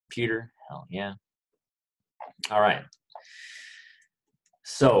computer. Hell yeah. All right.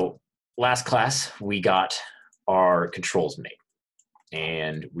 So last class, we got our controls made.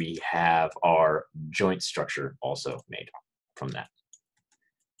 And we have our joint structure also made from that.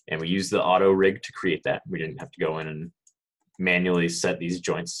 And we used the auto rig to create that. We didn't have to go in and manually set these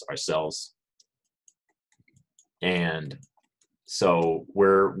joints ourselves. And so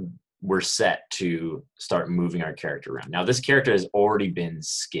we're set to start moving our character around. Now this character has already been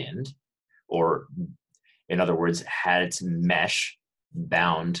skinned, or in other words, had its mesh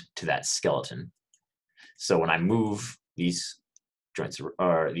bound to that skeleton. So when I move these joints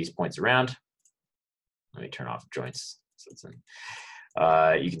or these points around, let me turn off joints. So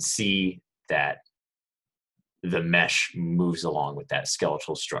you can see that the mesh moves along with that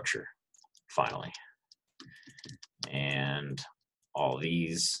skeletal structure finally. And all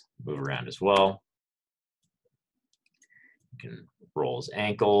these move around as well. You can roll his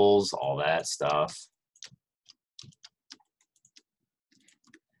ankles, all that stuff.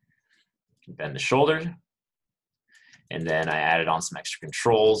 You can bend the shoulder. And then I added on some extra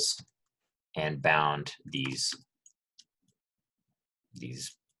controls and bound these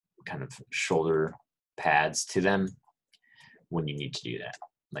kind of shoulder pads to them when you need to do that.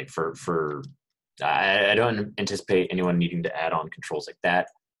 Like I don't anticipate anyone needing to add on controls like that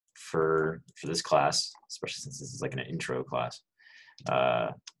for this class, especially since this is like an intro class.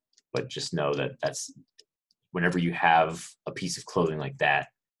 But just know that that's whenever you have a piece of clothing like that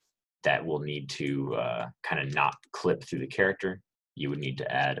will need to kind of not clip through the character, you would need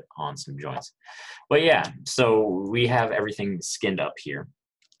to add on some joints. But yeah, so we have everything skinned up here.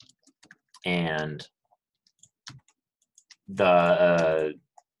 And the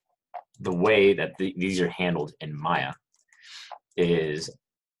way that these are handled in Maya is,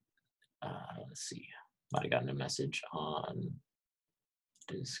 let's see, might have gotten a message on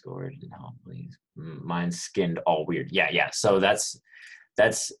Discord. And help, please. Mine's skinned all weird. Yeah. So that's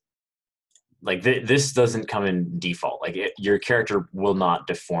like this doesn't come in default. Like your character will not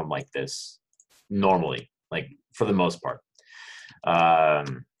deform like this normally, like for the most part.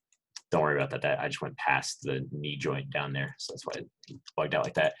 Don't worry about that. I just went past the knee joint down there, so that's why it bugged out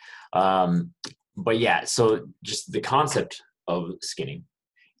like that. But yeah, so just the concept of skinning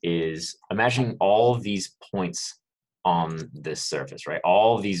is imagining all of these points on this surface, right?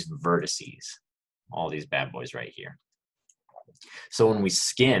 All of these vertices, all these bad boys right here. So when we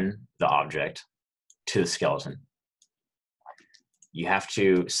skin the object to the skeleton, you have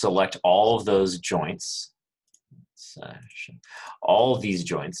to select all of those joints, all of these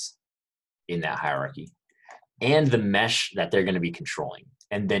joints in that hierarchy, and the mesh that they're going to be controlling.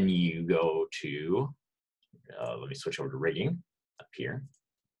 And then you go to, let me switch over to rigging up here.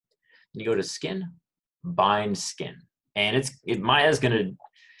 You go to skin, bind skin. And Maya's going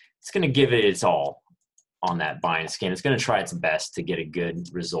to give it its all on that bind skin. It's going to try its best to get a good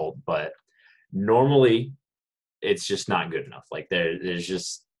result, but normally it's just not good enough. Like there's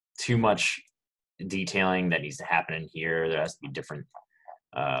just too much detailing that needs to happen in here. There has to be different,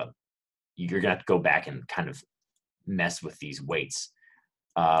 you're gonna have to go back and kind of mess with these weights.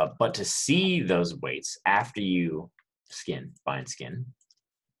 But to see those weights after you bind skin,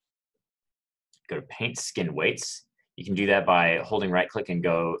 go to paint skin weights. You can do that by holding right click and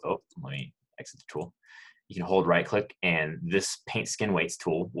go, let me exit the tool. You can hold right click and this paint skin weights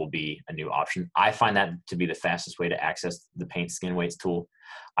tool will be a new option. I find that to be the fastest way to access the paint skin weights tool.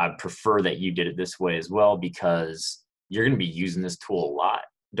 I prefer that you did it this way as well, because you're going to be using this tool a lot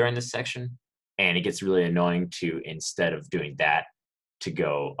during this section, and it gets really annoying to, instead of doing that, to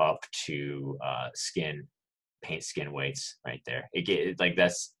go up to paint skin weights right there.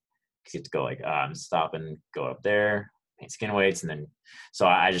 That's, you have to go like, stop and go up there, paint skin weights, and then, so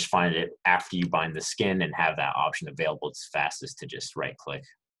I just find it after you bind the skin and have that option available, it's fastest to just right click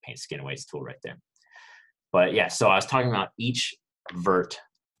paint skin weights tool right there. But yeah, so I was talking about each vert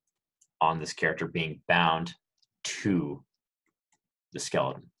on this character being bound to the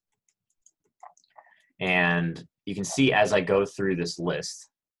skeleton. And you can see as I go through this list,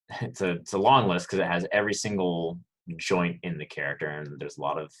 it's a long list because it has every single joint in the character, and there's a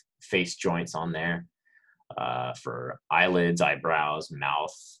lot of face joints on there for eyelids, eyebrows,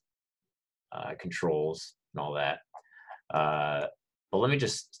 mouth, controls, and all that. But let me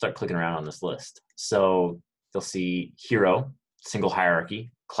just start clicking around on this list. So you'll see hero, single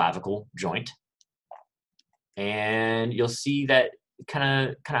hierarchy, clavicle joint. And you'll see that it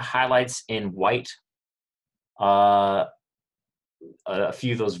kind of highlights in white a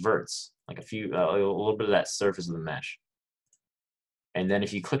few of those verts, like a little bit of that surface of the mesh. And then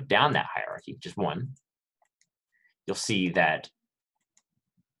if you click down that hierarchy, just one, you'll see that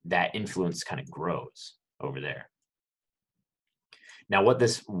that influence kind of grows over there. Now, what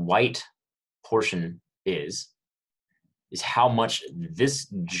this white portion is how much this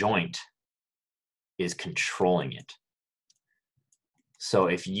joint is controlling it. So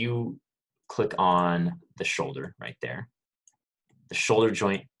if you click on the shoulder right there, the shoulder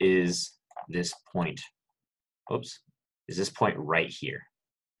joint is this point. Oops, is this point right here.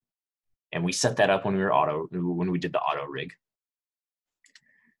 And we set that up when we did the auto rig.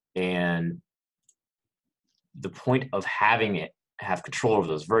 And the point of having it have control over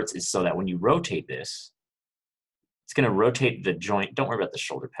those verts is so that when you rotate this, it's going to rotate the joint. Don't worry about the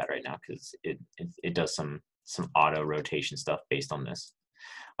shoulder pad right now because it does some auto rotation stuff based on this.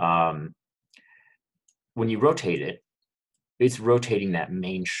 When you rotate it, it's rotating that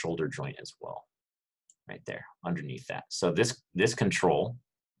main shoulder joint as well, right there underneath that. So this control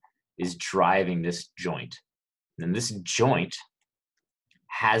is driving this joint, and this joint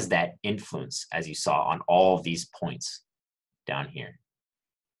has that influence, as you saw, on all of these points down here.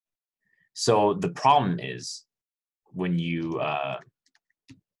 So the problem is when you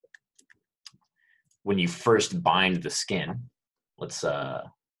first bind the skin, let's go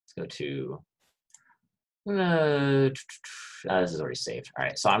to this is already saved. All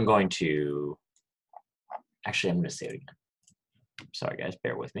right, so I'm going to I'm going to save it again. Sorry guys,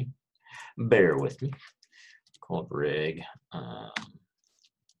 bear with me. Call up rig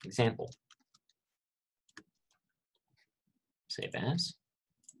example. Save as.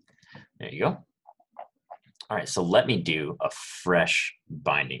 There you go. All right, so let me do a fresh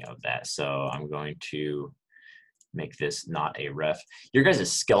binding of that. So I'm going to make this not a ref. Your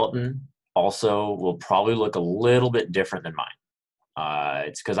guys' skeleton also will probably look a little bit different than mine.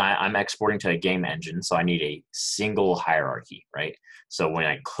 It's because I'm exporting to a game engine, so I need a single hierarchy, right? So when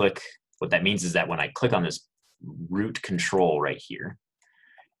I click, what that means is that when I click on this root control right here,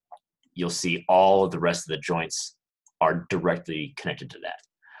 you'll see all of the rest of the joints are directly connected to that.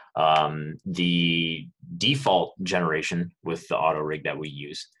 The default generation with the auto rig that we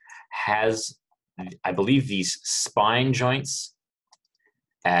use has, I believe, these spine joints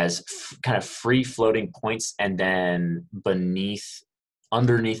as kind of free floating points, and then underneath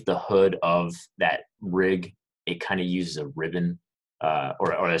the hood of that rig, it kind of uses a ribbon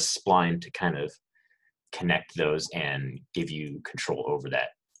or a spline to kind of connect those and give you control over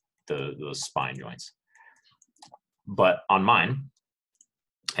those spine joints. But on mine,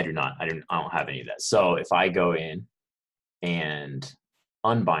 I don't have any of that. So if I go in and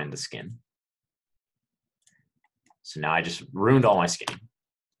unbind the skin, so now I just ruined all my skin,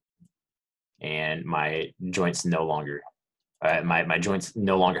 and my joints no longer my joints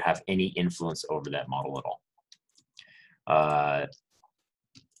no longer have any influence over that model at all.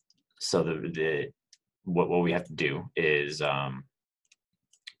 So what we have to do is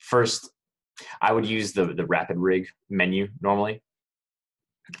first, I would use the rapid rig menu normally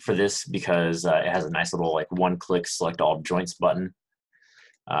for this because it has a nice little like one-click select all joints button.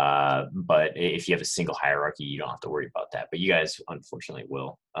 But if you have a single hierarchy, you don't have to worry about that. But you guys unfortunately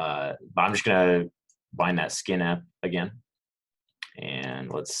will. But I'm just gonna bind that skin app again,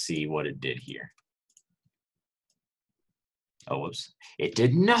 and let's see what it did here. Oh, whoops! It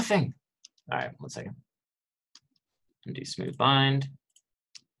did nothing. All right, 1 second. And do smooth bind.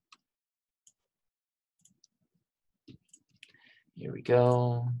 Here we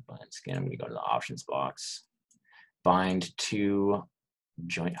go. Bind skin. I'm gonna go to the options box. Bind to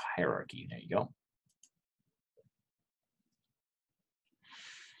joint hierarchy. There you go.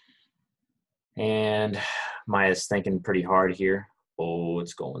 And Maya's thinking pretty hard here. Oh,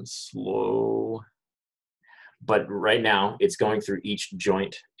 it's going slow. But right now, it's going through each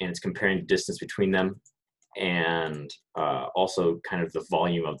joint and it's comparing the distance between them and also kind of the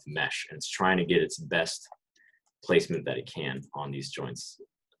volume of the mesh. And it's trying to get its best placement that it can on these joints.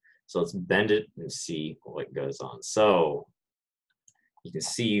 So let's bend it and see what goes on. So you can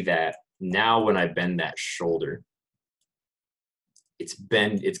see that now when I bend that shoulder, it's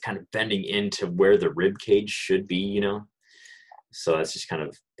kind of bending into where the rib cage should be, you know? So that's just kind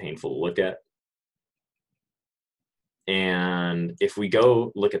of painful to look at. And if we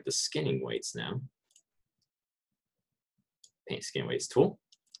go look at the skinning weights now, paint skin weights tool,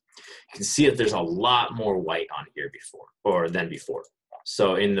 you can see that there's a lot more white on here than before.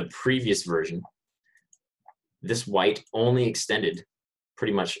 So in the previous version, this white only extended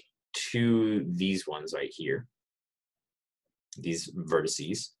pretty much to these ones right here, these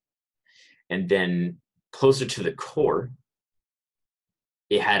vertices. And then closer to the core,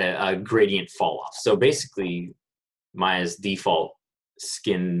 it had a gradient fall off. So basically, Maya's default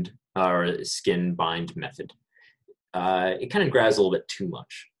skin bind method it kind of grabs a little bit too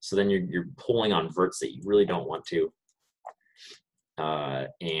much. So then you're pulling on verts that you really don't want to.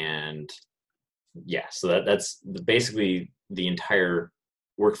 And yeah, so that's basically the entire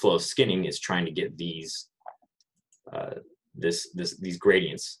workflow of skinning is trying to get these these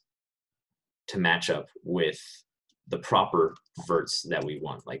gradients to match up with the proper verts that we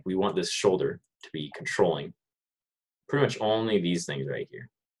want. Like we want this shoulder to be controlling pretty much only these things right here,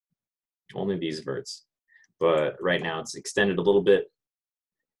 only these verts. But right now it's extended a little bit,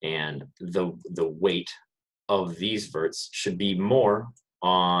 and the weight of these verts should be more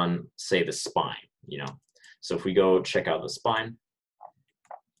on, say, the spine, you know. So if we go check out the spine,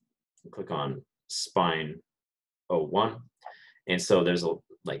 click on spine 01, and so there's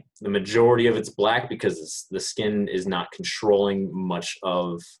like the majority of it's black because the skin is not controlling much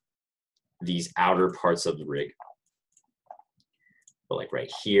of these outer parts of the rig. But like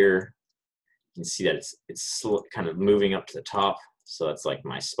right here, you can see that it's kind of moving up to the top. So that's like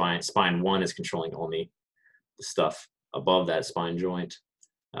my spine. Spine 1 is controlling only the stuff above that spine joint.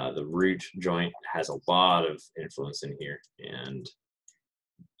 The root joint has a lot of influence in here, and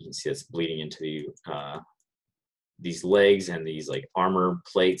you can see it's bleeding into these legs and these like armor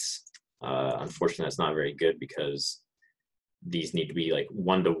plates. Unfortunately, that's not very good because these need to be like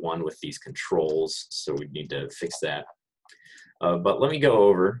 1-to-1 with these controls, so we need to fix that. But let me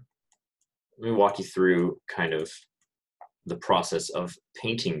walk you through kind of the process of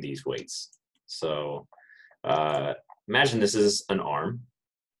painting these weights. So imagine this is an arm.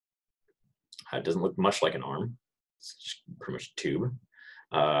 It doesn't look much like an arm. It's just pretty much a tube.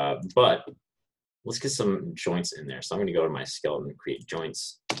 But let's get some joints in there. So I'm going to go to my skeleton and create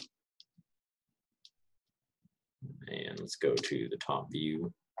joints. And let's go to the top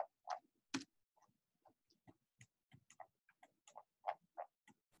view.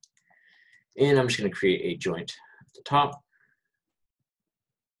 And I'm just going to create a joint at the top.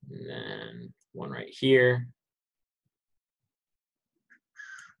 And then one right here.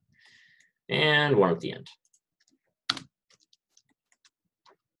 And one at the end.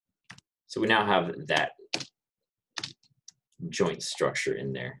 So we now have that joint structure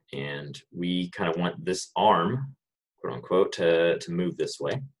in there, and we kind of want this arm, quote unquote, to move this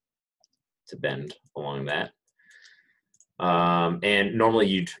way, to bend along that. And normally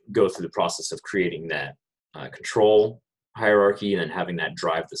you'd go through the process of creating that control hierarchy and then having that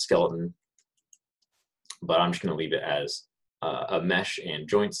drive the skeleton. But I'm just going to leave it as a mesh and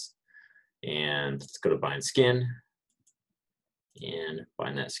joints. And let's go to bind skin and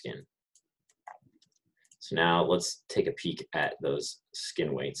bind that skin. So now let's take a peek at those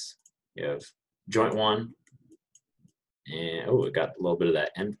skin weights. You have joint 1, and oh, it got a little bit of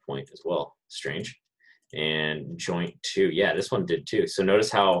that end point as well. Strange. And joint 2, yeah, this one did too. So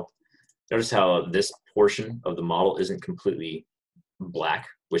notice how this portion of the model isn't completely black,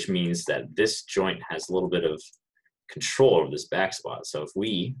 which means that this joint has a little bit of control over this back spot. So if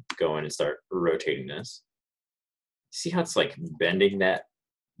we go in and start rotating this, see how it's like bending that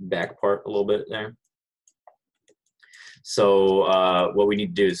back part a little bit there? So what we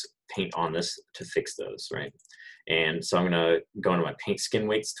need to do is paint on this to fix those, right? And so I'm going to go into my paint skin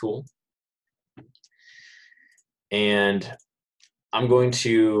weights tool. And I'm going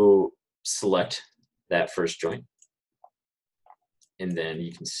to select that first joint. And then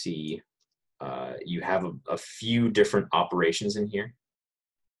you can see you have a few different operations in here.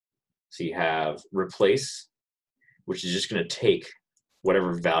 So you have replace, which is just going to take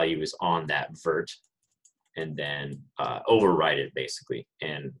whatever value is on that vert and then override it basically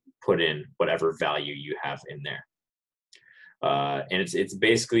and put in whatever value you have in there. And it's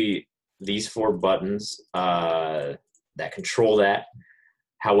basically these 4 buttons that control that.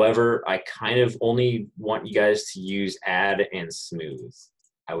 However, I kind of only want you guys to use add and smooth.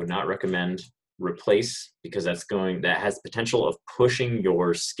 I would not recommend replace because that has potential of pushing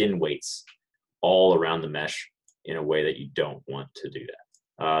your skin weights all around the mesh in a way that you don't want to do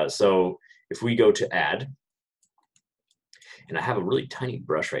that. So if we go to add, and I have a really tiny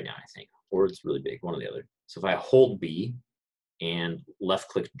brush right now, I think, or it's really big, one or the other. So if I hold B and left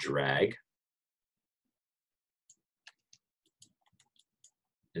click drag,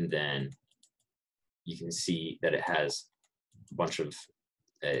 and then you can see that it has a bunch of,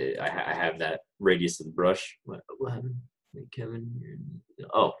 I have that radius of the brush. What happened? Kevin?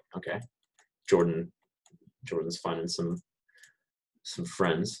 Oh, okay. Jordan's finding some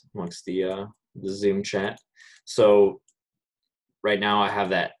friends amongst the Zoom chat. So right now I have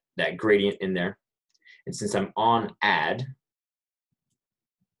that gradient in there, and since I'm on add,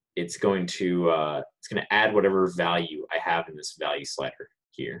 it's going to add whatever value I have in this value slider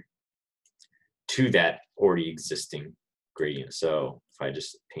here to that already existing gradient. So if I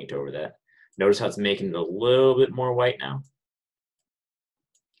just paint over that, notice how it's making it a little bit more white now.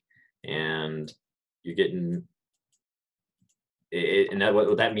 And you're getting it, and that,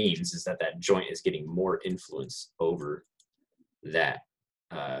 what that means is that that joint is getting more influence over that,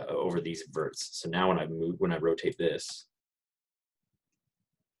 over these verts. So now when I rotate this,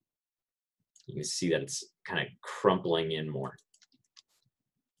 you can see that it's kind of crumpling in more.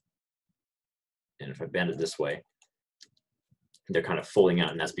 And if I bend it this way, they're kind of folding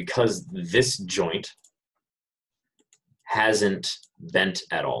out, and that's because this joint hasn't bent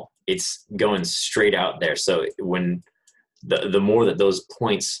at all. It's going straight out there. So when the more that those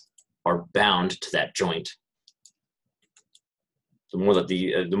points are bound to that joint, the more that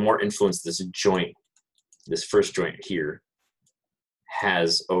the more influence this joint, this first joint here,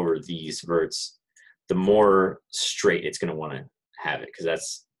 has over these verts, the more straight it's going to want to have it, because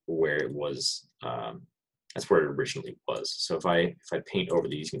that's where it was. That's where it originally was. So if I paint over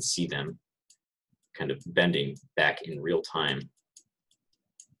these, you can see them kind of bending back in real time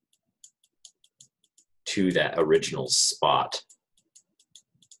to that original spot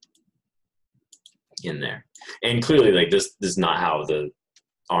in there. And clearly, like this is not how the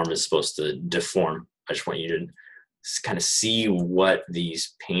arm is supposed to deform. I just want you to kind of see what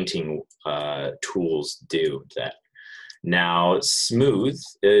these painting tools do to that. Now, smooth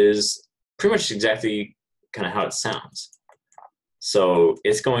is pretty much exactly kind of how it sounds. So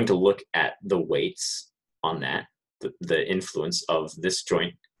it's going to look at the weights on that, the influence of this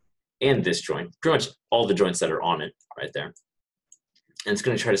joint and this joint, pretty much all the joints that are on it right there. And it's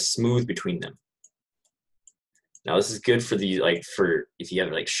going to try to smooth between them. Now this is good for the, like, for if you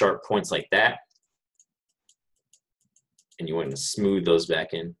have like sharp points like that and you want to smooth those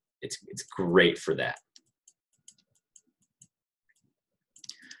back in, it's great for that.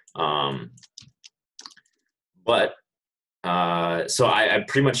 So I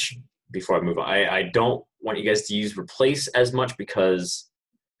pretty much, before I move on, I don't want you guys to use replace as much, because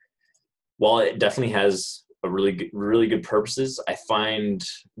while it definitely has a really good purposes, I find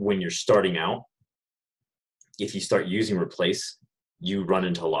when you're starting out, if you start using replace, you run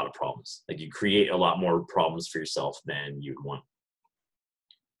into a lot of problems. Like, you create a lot more problems for yourself than you'd want.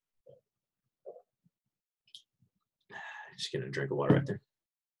 Just gonna drink of water right there.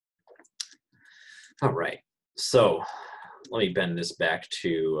 All right, so let me bend this back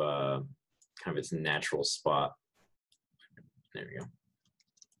to kind of its natural spot. There we go.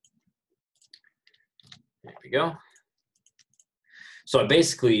 There we go. So I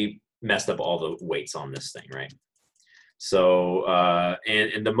basically messed up all the weights on this thing, right? So,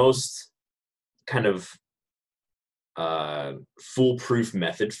 and the most kind of foolproof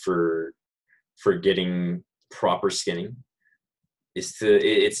method for getting proper skinning is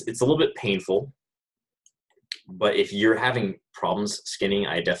it's a little bit painful, but if you're having problems skinning,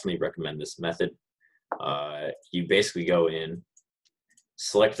 I definitely recommend this method. You basically go in,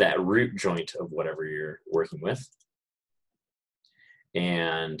 select that root joint of whatever you're working with,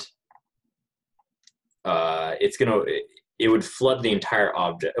 and it would flood the entire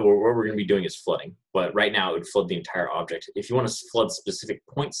object. What we're going to be doing is flooding, but right now it would flood the entire object. If you want to flood specific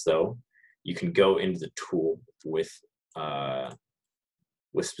points, though, you can go into the tool with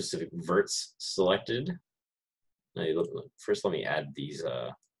specific verts selected. Now, first, let me add these.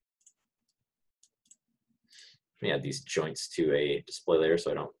 Let me add these joints to a display layer so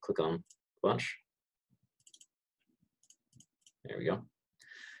I don't click on a bunch. There we go.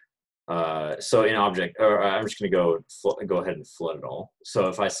 So in object, or I'm just going to go ahead and flood it all. So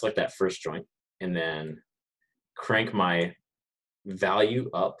if I select that first joint and then crank my value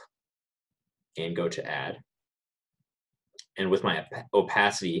up and go to add, and with my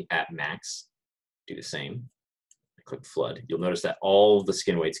opacity at max, do the same. I click flood. You'll notice that all the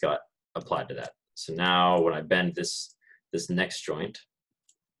skin weights got applied to that. So now when I bend this next joint,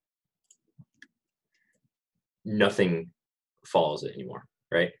 nothing follows it anymore,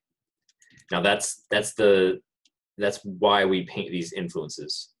 right? Now that's why we paint these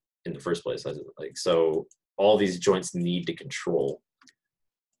influences in the first place. Like, so all these joints need to control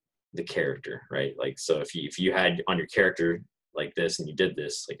the character, right? Like, so if you had on your character like this and you did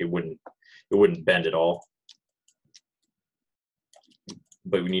this, like, it wouldn't bend at all.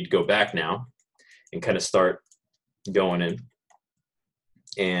 But we need to go back now and kind of start going in,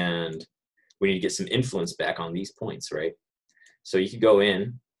 and we need to get some influence back on these points, right? So you could go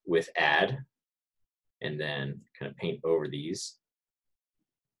in with add and then kind of paint over these.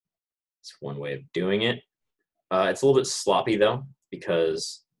 It's one way of doing it. It's a little bit sloppy though,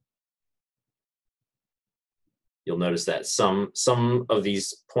 because you'll notice that some of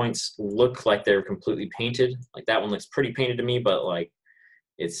these points look like they're completely painted. Like that one looks pretty painted to me, but like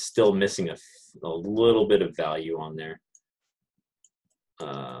it's still missing a little bit of value on there.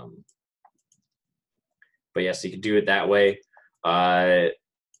 But yes, you can do it that way.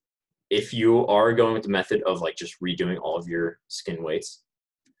 If you are going with the method of like just redoing all of your skin weights,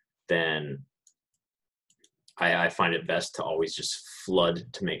 then I find it best to always just flood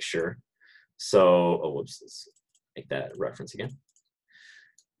to make sure. So, oh, whoops, let's make that reference again.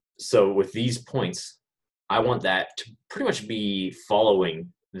 So with these points, I want that to pretty much be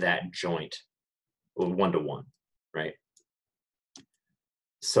following that joint one-to-one, right?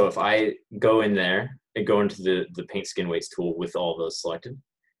 So if I go in there and go into the paint skin weights tool with all those selected,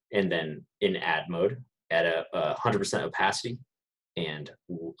 and then in add mode, at a 100% opacity and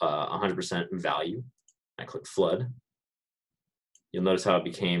 100% value, I click flood, you'll notice how it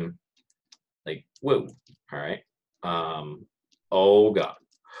became like, whoa, all right. Oh God.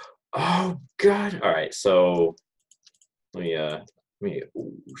 Oh God. All right, so let me, oh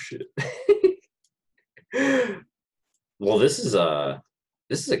shit. Well, this is a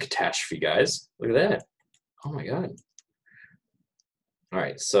catastrophe, guys. Look at that. Oh my God. All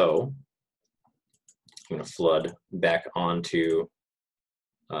right, so I'm gonna flood back onto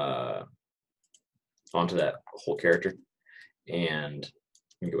that whole character, and I'm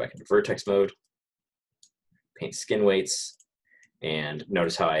gonna go back into vertex mode, paint skin weights, and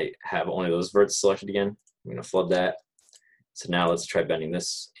notice how I have only those verts selected again. I'm gonna flood that. So now let's try bending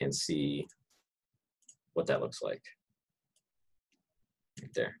this and see what that looks like.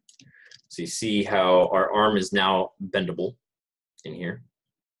 Right there. So you see how our arm is now bendable in here.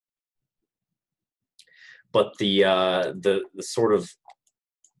 But the sort of,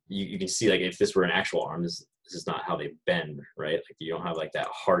 you can see, like, if this were an actual arm, this is not how they bend, right? Like you don't have like that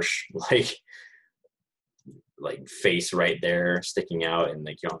harsh like face right there sticking out, and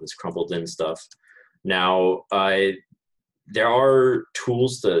like you don't have this crumpled in stuff. Now there are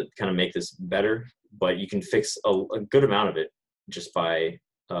tools to kind of make this better, but you can fix a good amount of it just by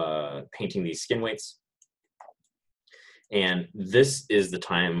painting these skin weights. And this is the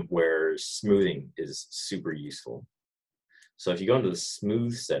time where smoothing is super useful. So if you go into the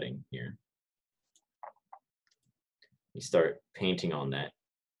smooth setting here, you start painting on that,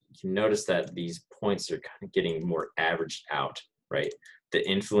 you can notice that these points are kind of getting more averaged out, right? The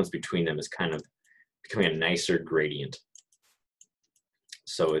influence between them is kind of becoming a nicer gradient.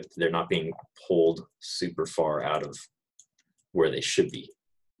 So they're not being pulled super far out of where they should be.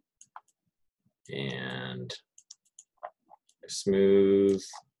 And smooth,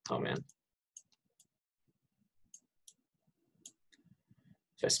 oh man.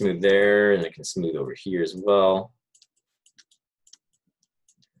 If I smooth there, and I can smooth over here as well.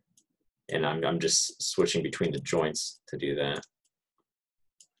 And I'm just switching between the joints to do that.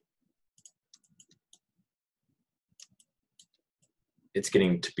 It's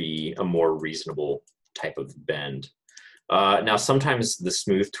getting to be a more reasonable type of bend. Now, sometimes the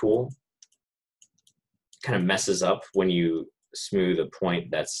smooth tool kind of messes up when you smooth a point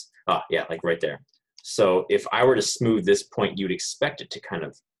that's, yeah, like right there. So if I were to smooth this point, you'd expect it to kind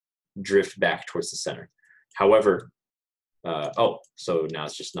of drift back towards the center. However, oh, so now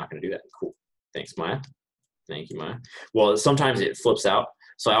it's just not going to do that. Cool. Thanks, Maya. Thank you, Maya. Well, sometimes it flips out.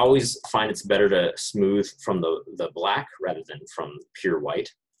 So I always find it's better to smooth from the black rather than from pure white.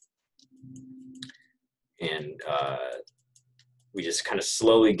 And we just kind of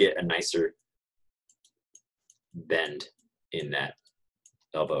slowly get a nicer bend in that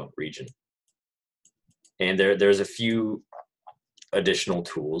elbow region. And there's a few additional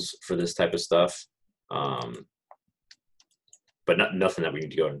tools for this type of stuff, but nothing that we need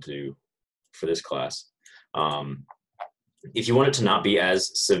to go into for this class. If you want it to not be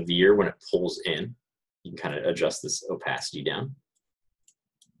as severe when it pulls in, you can kind of adjust this opacity down.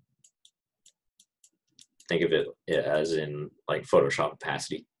 Think of it as in like Photoshop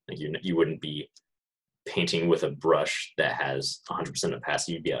opacity. Like you wouldn't be painting with a brush that has 100%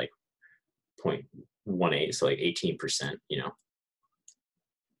 opacity. You'd be at like 0.18, so like 18%, you know.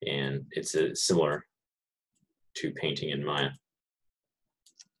 And it's similar to painting in Maya.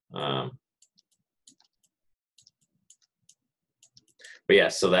 But yeah,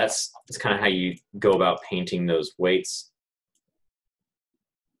 so that's kind of how you go about painting those weights.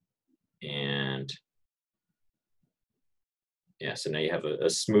 And yeah, so now you have a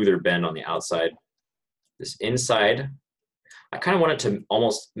smoother bend on the outside. This inside, I kind of want it to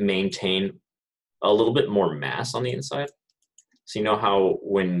almost maintain a little bit more mass on the inside. So you know how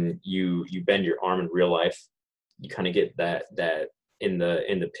when you bend your arm in real life, you kind of get that in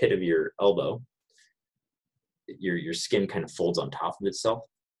the pit of your elbow. your skin kind of folds on top of itself.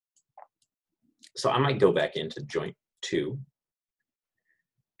 So I might go back into joint 2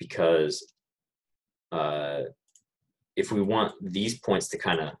 because if we want these points to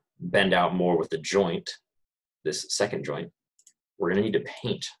kind of bend out more with the joint, this second joint, we're going to need to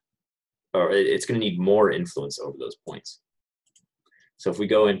paint, or it's going to need more influence over those points. So if we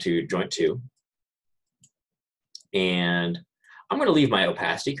go into joint 2, and I'm going to leave my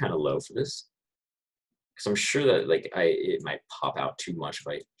opacity kind of low for this, because I'm sure that it might pop out too much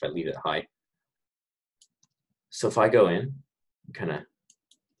if I leave it high. So if I go in, kind of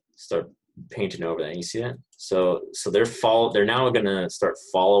start painting over that, you see that? So they're now going to start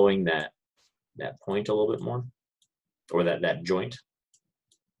following that point a little bit more, or that joint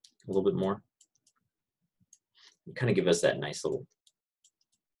a little bit more. Kind of give us that nice little,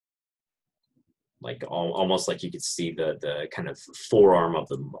 like almost like you could see the kind of forearm of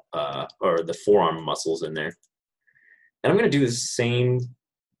the or the forearm muscles in there. And I'm going to do the same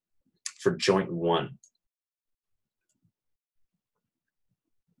for joint 1.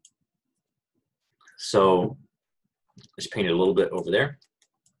 So just paint it a little bit over there.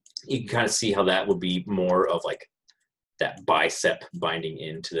 You can kind of see how that would be more of like that bicep binding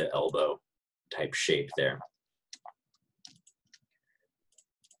into the elbow type shape there.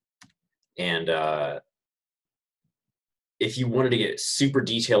 And if you wanted to get super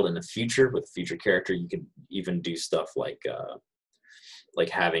detailed in the future with a future character, you could even do stuff like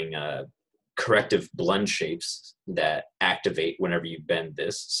having corrective blend shapes that activate whenever you bend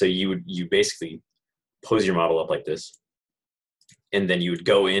this. So you basically pose your model up like this, and then you would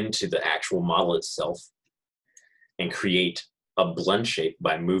go into the actual model itself and create a blend shape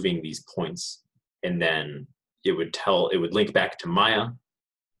by moving these points, and then it would link back to Maya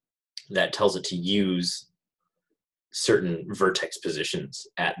that tells it to use certain vertex positions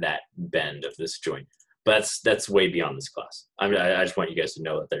at that bend of this joint. But that's way beyond this class. I just want you guys to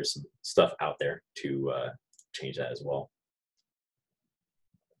know that there's some stuff out there to change that as well.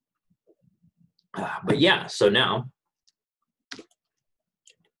 But yeah, so now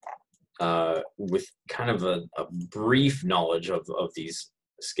with kind of a brief knowledge of these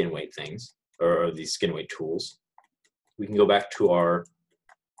skin weight things, or these skin weight tools, we can go back to our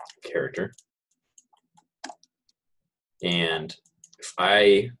character. And if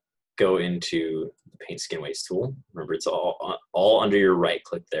I go into the Paint Skin Weights tool, remember it's all under your right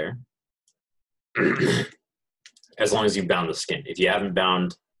click there. As long as you've bound the skin. If you haven't gone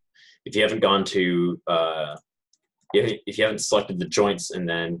to if you haven't selected the joints and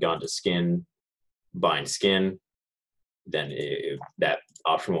then gone to skin, bind skin, then that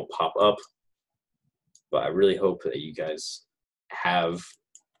option will pop up. But I really hope that you guys have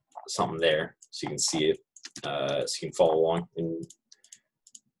something there so you can see it, so you can follow along and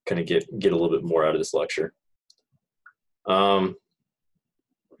kind of get a little bit more out of this lecture. So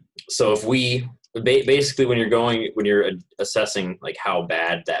if we basically, when you're assessing like how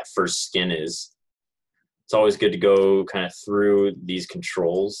bad that first skin is, it's always good to go kind of through these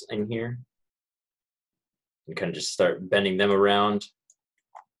controls in here and kind of just start bending them around.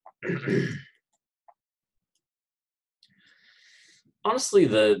 Honestly,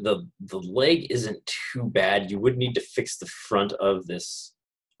 the leg isn't too bad. You would need to fix the front of this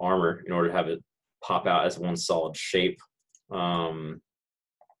armor in order to have it pop out as one solid shape. Let's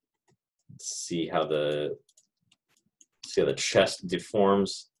see how the chest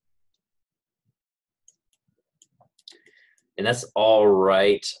deforms. And that's all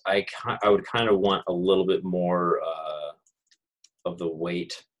right. I would kind of want a little bit more of the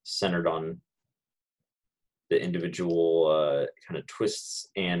weight centered on the individual kind of twists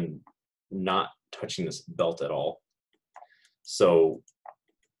and not touching this belt at all. So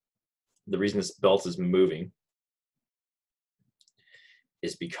the reason this belt is moving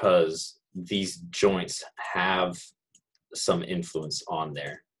is because these joints have some influence on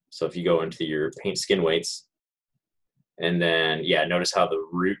there. So if you go into your Paint Skin Weights, and then, yeah, notice how the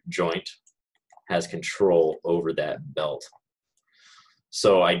root joint has control over that belt.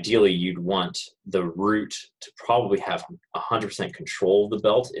 So ideally, you'd want the root to probably have 100% control of the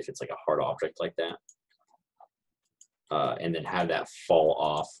belt if it's like a hard object like that. And then have that fall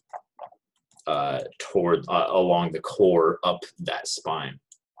off along the core up that spine.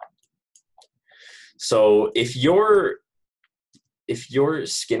 So if your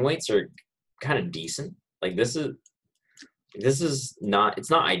skin weights are kind of decent, like this is not, it's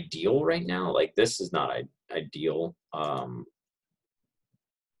not ideal right now. Like this is not ideal,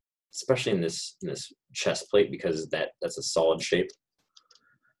 especially in this chest plate, because that's a solid shape.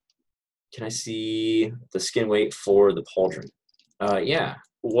 Can I see the skin weight for the pauldron? Yeah.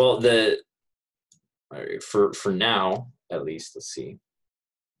 Well, All right, for now, at least, let's see.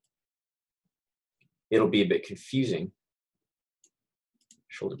 It'll be a bit confusing,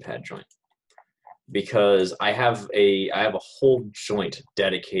 shoulder pad joint, because I have a whole joint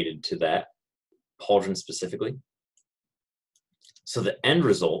dedicated to that pauldron specifically. So the end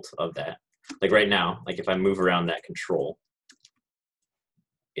result of that, like right now, like if I move around that control,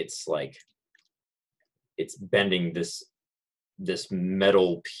 it's like it's bending this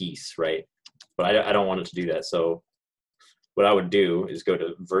metal piece, right? But I don't want it to do that. So what I would do is go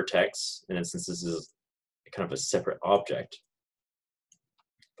to vertex, and then since this is kind of a separate object,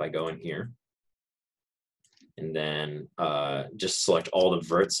 if I go in here and then just select all the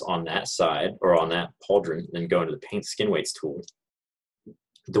verts on that side or on that pauldron, and then go into the paint skin weights tool,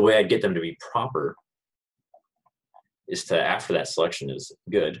 the way I get them to be proper is to, after that selection is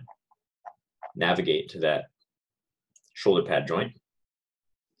good, navigate to that shoulder pad joint.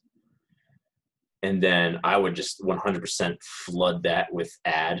 And then I would just 100% flood that with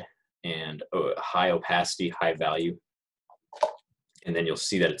add and high opacity, high value. And then you'll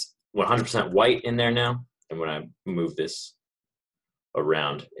see that it's 100% white in there now. And when I move this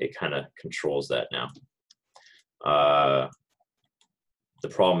around, it kind of controls that now. The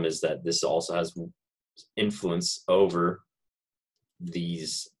problem is that this also has influence over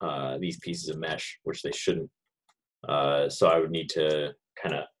these pieces of mesh, which they shouldn't. So I would need to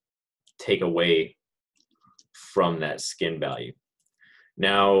kind of take away from that skin value.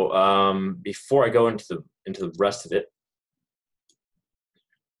 Now, before I go into the rest of it,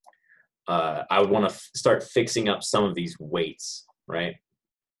 I would want to start fixing up some of these weights, right?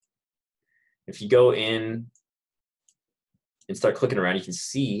 If you go in and start clicking around, you can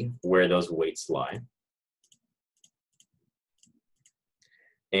see where those weights lie.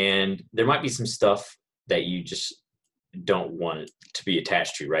 And there might be some stuff that you just don't want it to be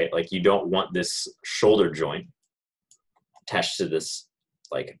attached to, right? Like you don't want this shoulder joint attached to this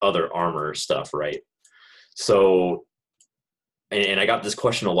like other armor stuff, right? So, and I got this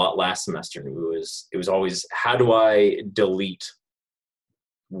question a lot last semester. It was always, how do I delete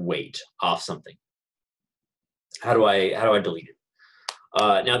weight off something? How do I delete it?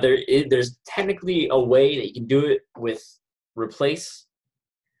 Now there's technically a way that you can do it with replace,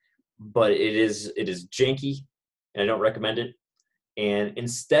 but it is janky, and I don't recommend it. And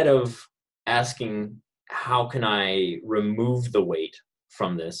instead of asking, how can I remove the weight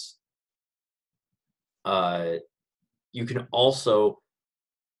from this, you can also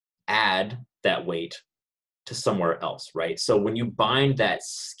add that weight to somewhere else, right? So when you bind that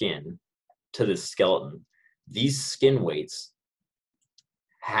skin to the skeleton, these skin weights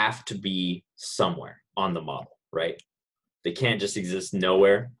have to be somewhere on the model, right? They can't just exist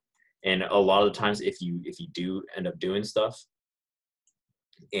nowhere. And a lot of the times, if you do end up doing stuff,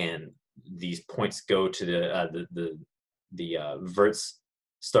 and these points go to the verts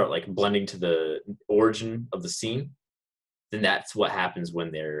start like blending to the origin of the scene, then that's what happens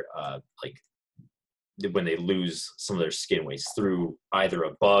when they're when they lose some of their skin weights through either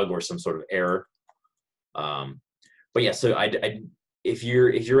a bug or some sort of error. But yeah, so if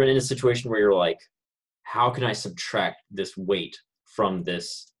you're in a situation where you're like, how can I subtract this weight from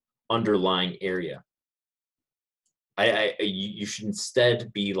this underlying area, you should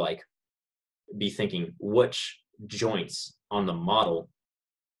instead be thinking, which joints on the model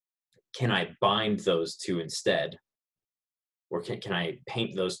can I bind those to instead, or can I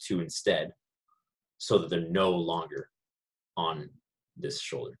paint those two instead, so that they're no longer on this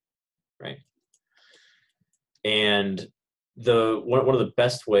shoulder, right? And one of the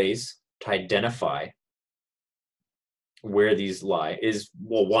best ways to identify where these lie is,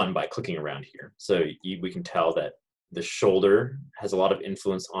 well, one, by clicking around here. So we can tell that the shoulder has a lot of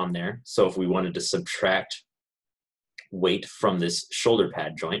influence on there. So if we wanted to subtract weight from this shoulder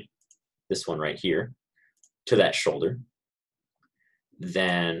pad joint, this one right here, to that shoulder,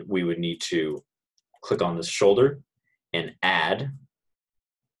 then we would need to click on this shoulder and add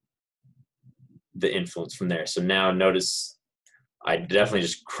the influence from there. So now notice I definitely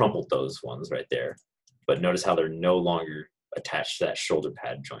just crumpled those ones right there, but notice how they're no longer attached to that shoulder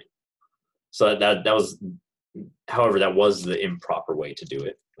pad joint. So that was, however, that was the improper way to do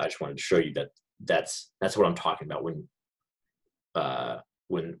it. I just wanted to show you that that's what I'm talking about when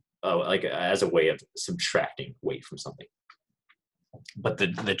like as a way of subtracting weight from something. But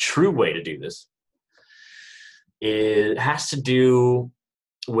the true way to do this, it has to do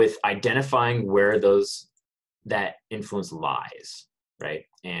with identifying where that influence lies, right?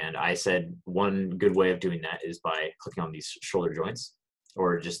 And I said one good way of doing that is by clicking on these shoulder joints,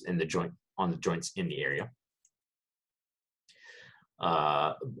 or just on the joints in the area.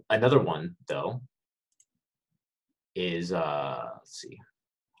 Another one, though, is, let's see.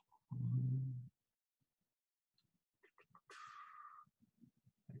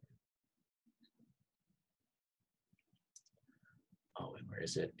 Oh, where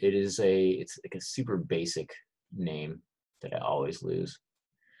is it? It's like a super basic name that I always lose.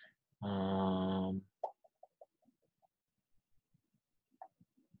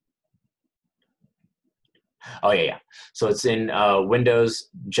 Oh yeah. So it's in Windows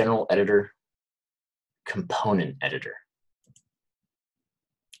General Editor, Component Editor.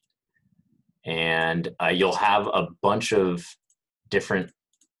 And you'll have a bunch of different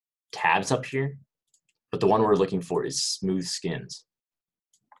tabs up here, but the one we're looking for is Smooth Skins.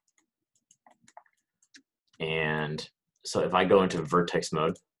 And so if I go into vertex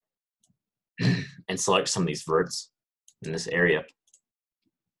mode and select some of these verts in this area,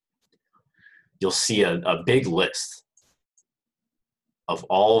 you'll see a big list of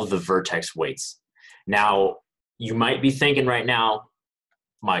all of the vertex weights. Now, you might be thinking right now,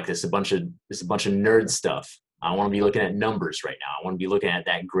 Mike, this is a bunch of nerd stuff. I want to be looking at numbers right now. I want to be looking at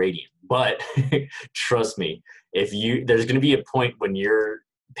that gradient. But trust me, there's going to be a point when you're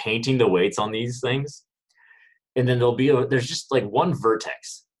painting the weights on these things, and then there's just like one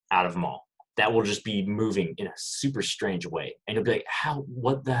vertex out of them all that will just be moving in a super strange way, and you'll be like,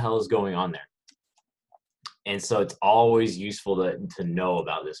 what the hell is going on there? And so it's always useful to know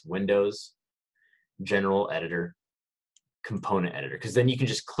about this Windows General Editor, Component Editor, because then you can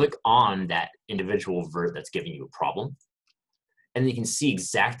just click on that individual vert that's giving you a problem, and you can see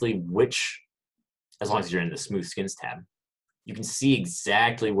exactly which, as long as you're in the Smooth Skins tab, you can see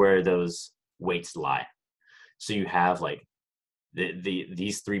exactly where those weights lie. So you have like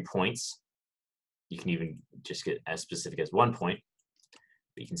these 3 points. You can even just get as specific as 1 point,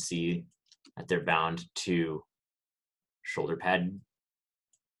 but you can see that they're bound to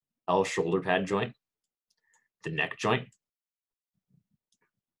L shoulder pad joint, the neck joint,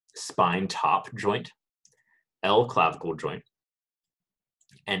 spine top joint, L clavicle joint,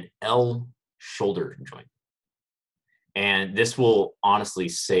 and L shoulder joint. And this will honestly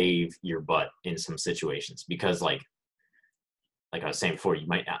save your butt in some situations, because like I was saying before, you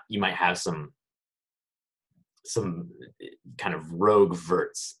might have some kind of rogue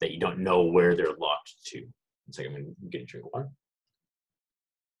verts that you don't know where they're locked to. It's like, I'm gonna get a drink of water.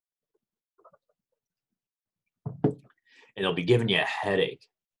 And they'll be giving you a headache.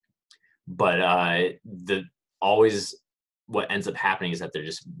 But what ends up happening is that they're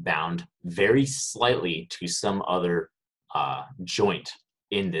just bound very slightly to some other joint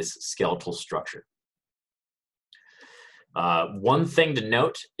in this skeletal structure. One thing to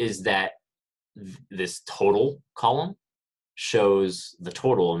note is that this total column shows the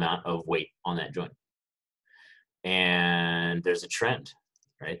total amount of weight on that joint. And there's a trend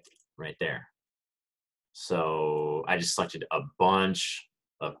right there. So I just selected a bunch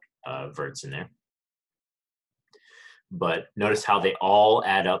of verts in there. But notice how they all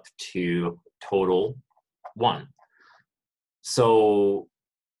add up to total 1. So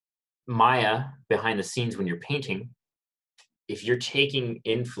Maya, behind the scenes when you're painting, if you're taking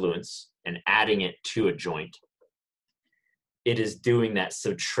influence and adding it to a joint, it is doing that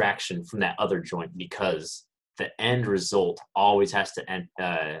subtraction from that other joint, because the end result always has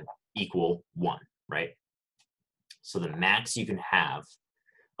to equal 1, right? So the max you can have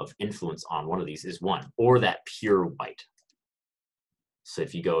of influence on one of these is 1, or that pure white. So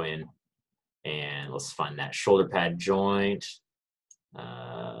if you go in and let's find that shoulder pad joint. Let's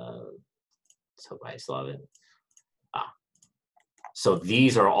hope I still have it. So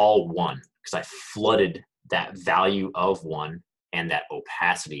these are all 1, because I flooded that value of 1 and that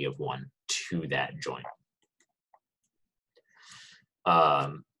opacity of 1 to that joint.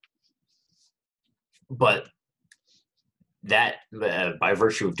 But that, by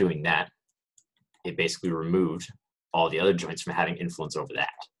virtue of doing that, it basically removed all the other joints from having influence over that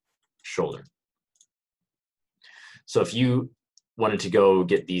shoulder. So if you wanted to go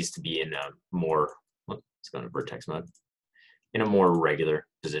get these to be in a more, let's go into vertex mode, in a more regular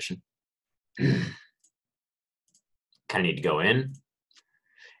position, kind of need to go in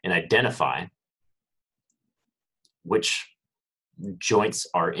and identify which joints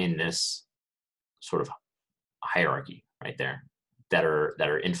are in this sort of hierarchy right there that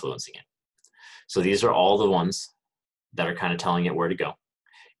are influencing it. So these are all the ones that are kind of telling it where to go.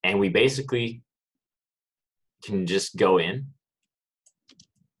 And we basically can just go in,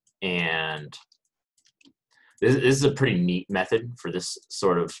 and this is a pretty neat method for this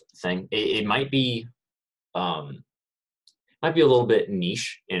sort of thing. It might be a little bit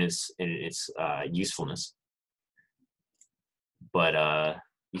niche in its usefulness, but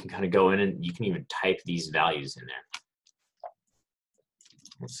you can kind of go in and you can even type these values in there.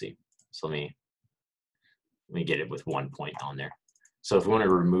 let's see. So let me get it with 1 point on there. So if we want to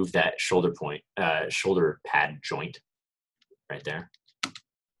remove that shoulder pad joint right there,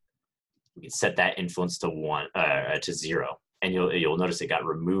 we can set that influence to 0, and you'll notice it got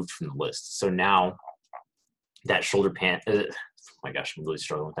removed from the list. So now that shoulder pad, oh my gosh, I'm really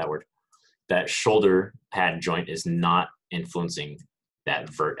struggling with that word. That shoulder pad joint is not influencing that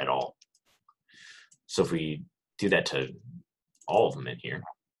vert at all. So if we do that to all of them in here,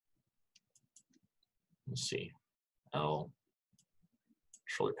 let's see, L,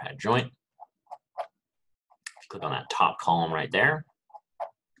 shoulder pad joint. Click on that top column right there.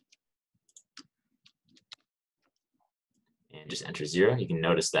 And just enter 0. You can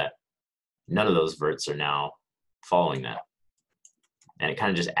notice that none of those verts are now following that. And it kind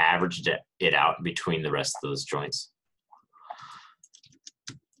of just averaged it out between the rest of those joints.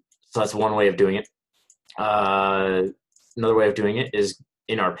 So that's one way of doing it. Another way of doing it is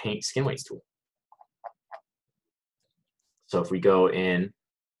in our paint skin weights tool. So if we go in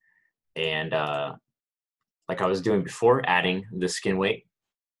and like I was doing before, adding the skin weight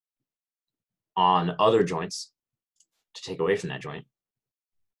on other joints to take away from that joint,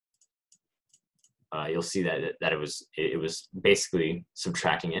 you'll see that it was basically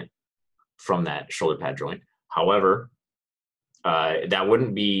subtracting it from that shoulder pad joint. However, that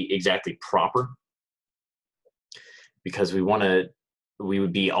wouldn't be exactly proper, because we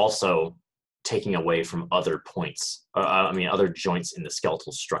would be also taking away from other points, other joints in the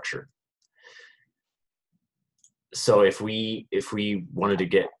skeletal structure. So if we wanted to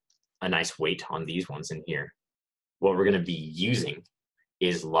get a nice weight on these ones in here, what we're going to be using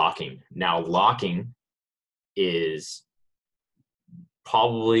is locking. Now, locking is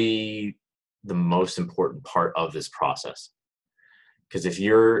probably the most important part of this process, because if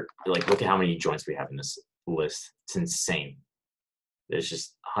you're like, look at how many joints we have in this list. It's insane. There's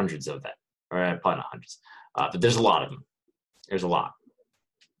just hundreds of that, or probably not hundreds, but there's a lot of them. There's a lot.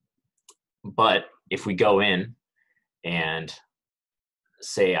 But if we go in and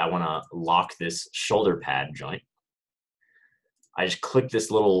say I want to lock this shoulder pad joint, I just click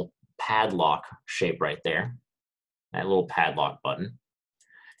this little padlock shape right there, that little padlock button,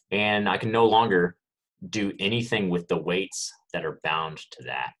 and I can no longer do anything with the weights that are bound to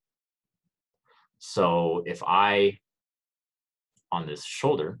that. So if I, on this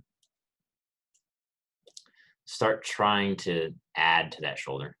shoulder, start trying to add to that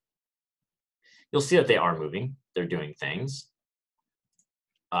shoulder, you'll see that they are moving, they're doing things,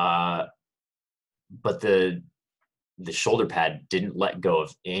 but the shoulder pad didn't let go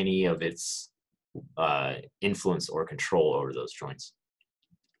of any of its influence or control over those joints.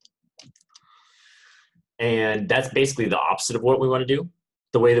 And that's basically the opposite of what we want to do.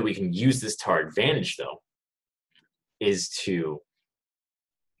 The way that we can use this to our advantage, though, is to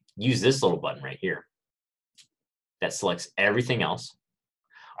use this little button right here that selects everything else.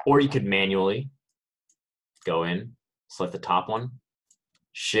 Or you could manually go in, select the top one,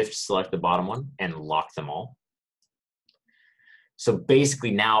 shift select the bottom one, and lock them all. So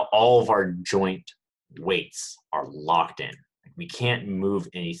basically now all of our joint weights are locked in. We can't move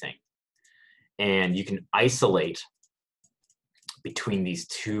anything. And you can isolate between these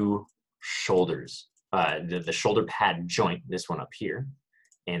two shoulders, the shoulder pad joint, this one up here,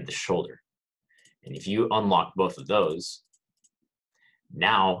 and the shoulder. And if you unlock both of those,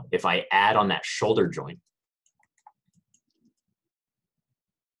 now if I add on that shoulder joint,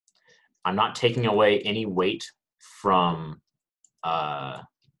 I'm not taking away any weight from,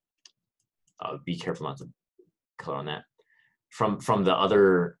 be careful not to color on that, from the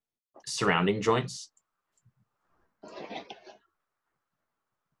other surrounding joints.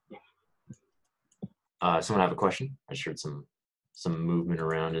 Someone have a question? I just heard some movement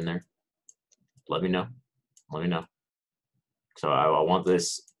around in there. Let me know. Let me know. So I want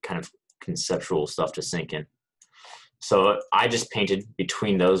this kind of conceptual stuff to sink in. So I just painted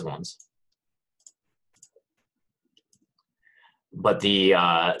between those ones, but the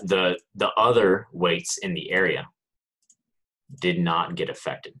other weights in the area did not get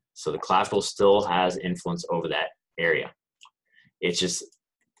affected. So the clavicle still has influence over that area. It's just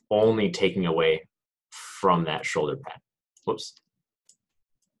only taking away from that shoulder pad. Whoops.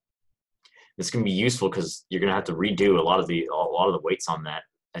 This can be useful because you're gonna have to redo a lot of the weights on that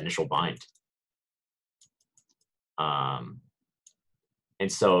initial bind.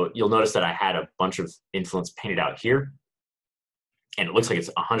 And so you'll notice that I had a bunch of influence painted out here, and it looks like it's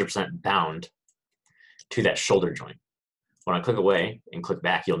 100% bound to that shoulder joint. When I click away and click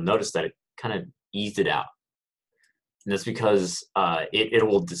back, you'll notice that it kind of eased it out. And that's because it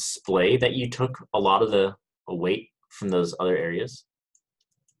will display that you took a lot of the weight from those other areas.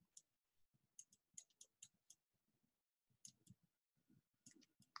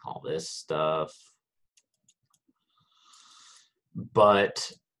 all this stuff.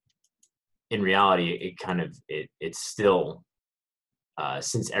 But in reality, it's still,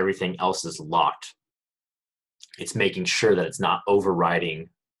 since everything else is locked, it's making sure that it's not overriding,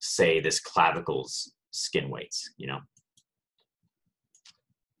 say, this clavicle's skin weights, you know?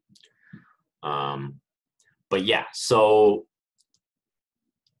 But yeah, so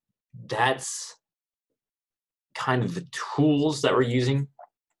that's kind of the tools that we're using.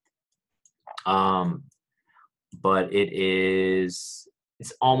 But it's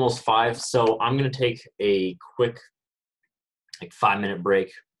almost 5, so I'm gonna take a quick, like, 5-minute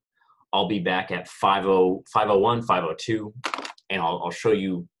break. I'll be back at 5:01, 5:02, and I'll show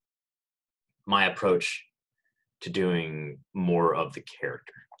you my approach to doing more of the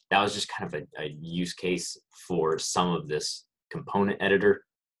character. That was just kind of a use case for some of this component editor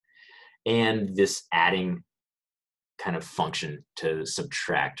and this adding kind of function to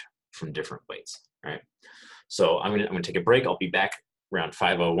subtract from different weights, right? So I'm gonna take a break. I'll be back around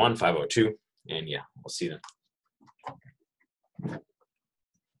 5:01, 5:02, and yeah, we'll see you then.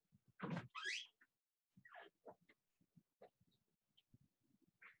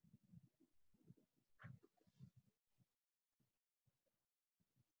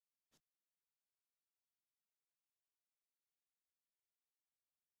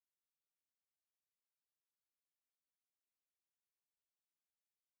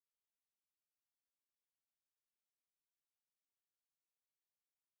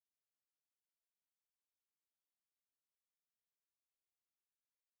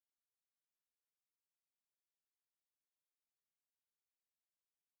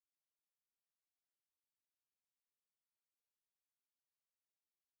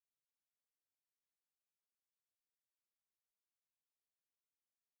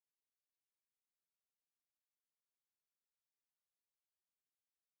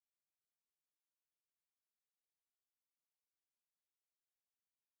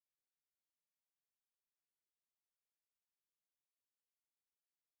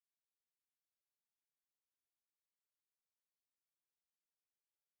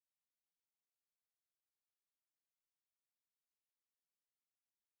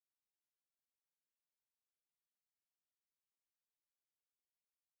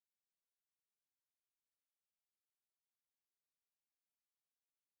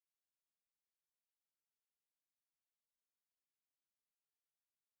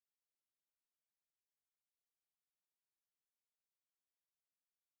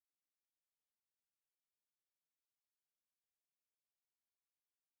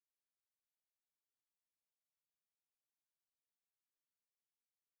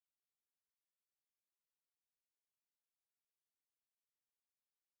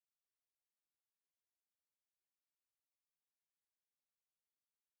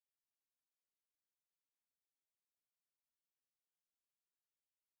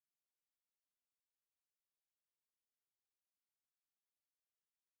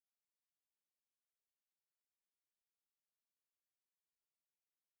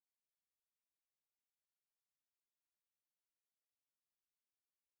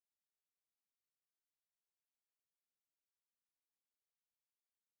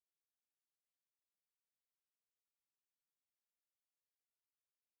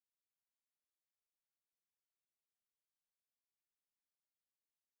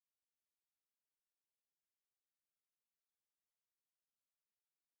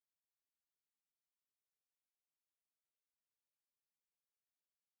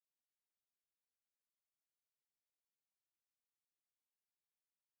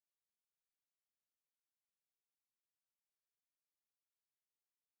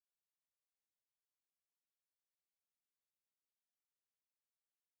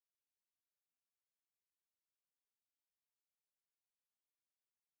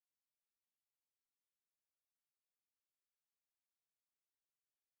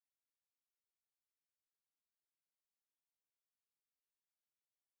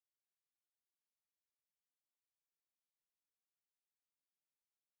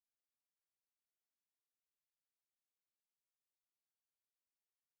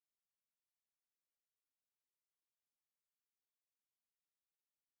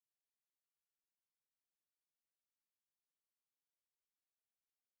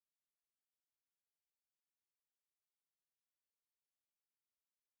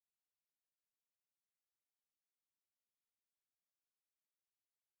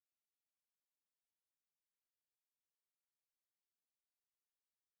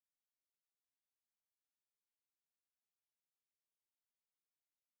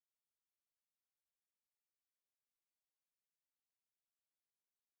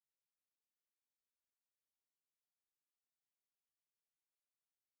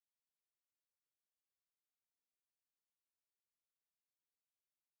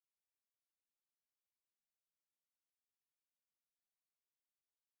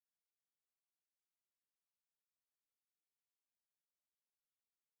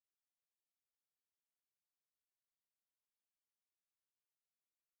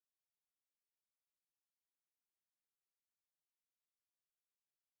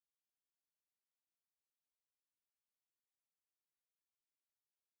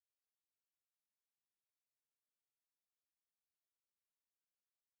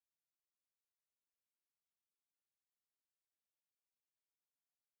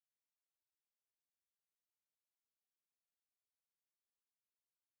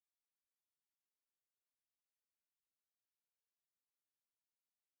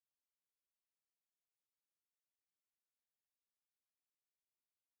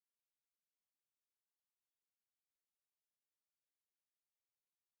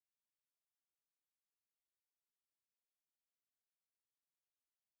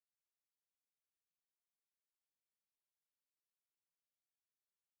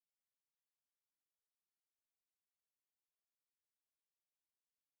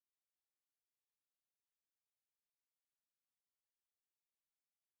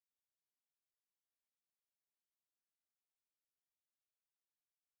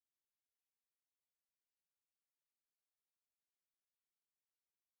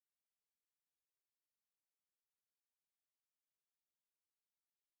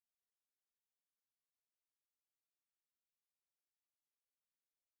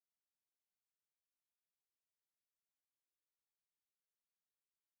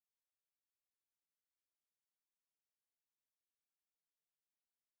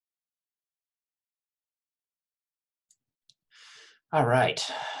 All right.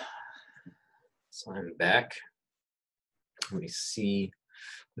 So I'm back. Let me see.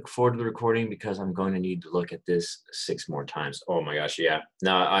 Look forward to the recording because I'm going to need to look at this 6 more times. Oh my gosh, yeah.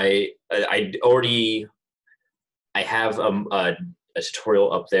 No, I already I have a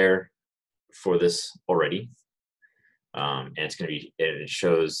tutorial up there for this already. And it's going to be, it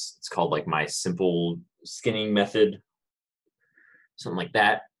shows, it's called like my simple skinning method, something like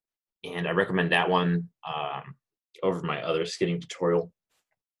that. And I recommend that one over my other skinning tutorial,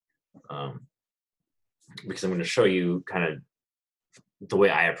 because I'm going to show you kind of the way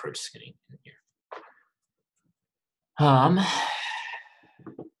I approach skinning in here.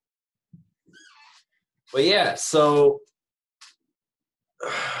 But yeah, so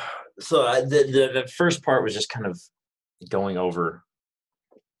the first part was just kind of going over.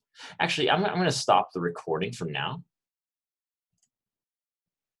 Actually, I'm going to stop the recording from now,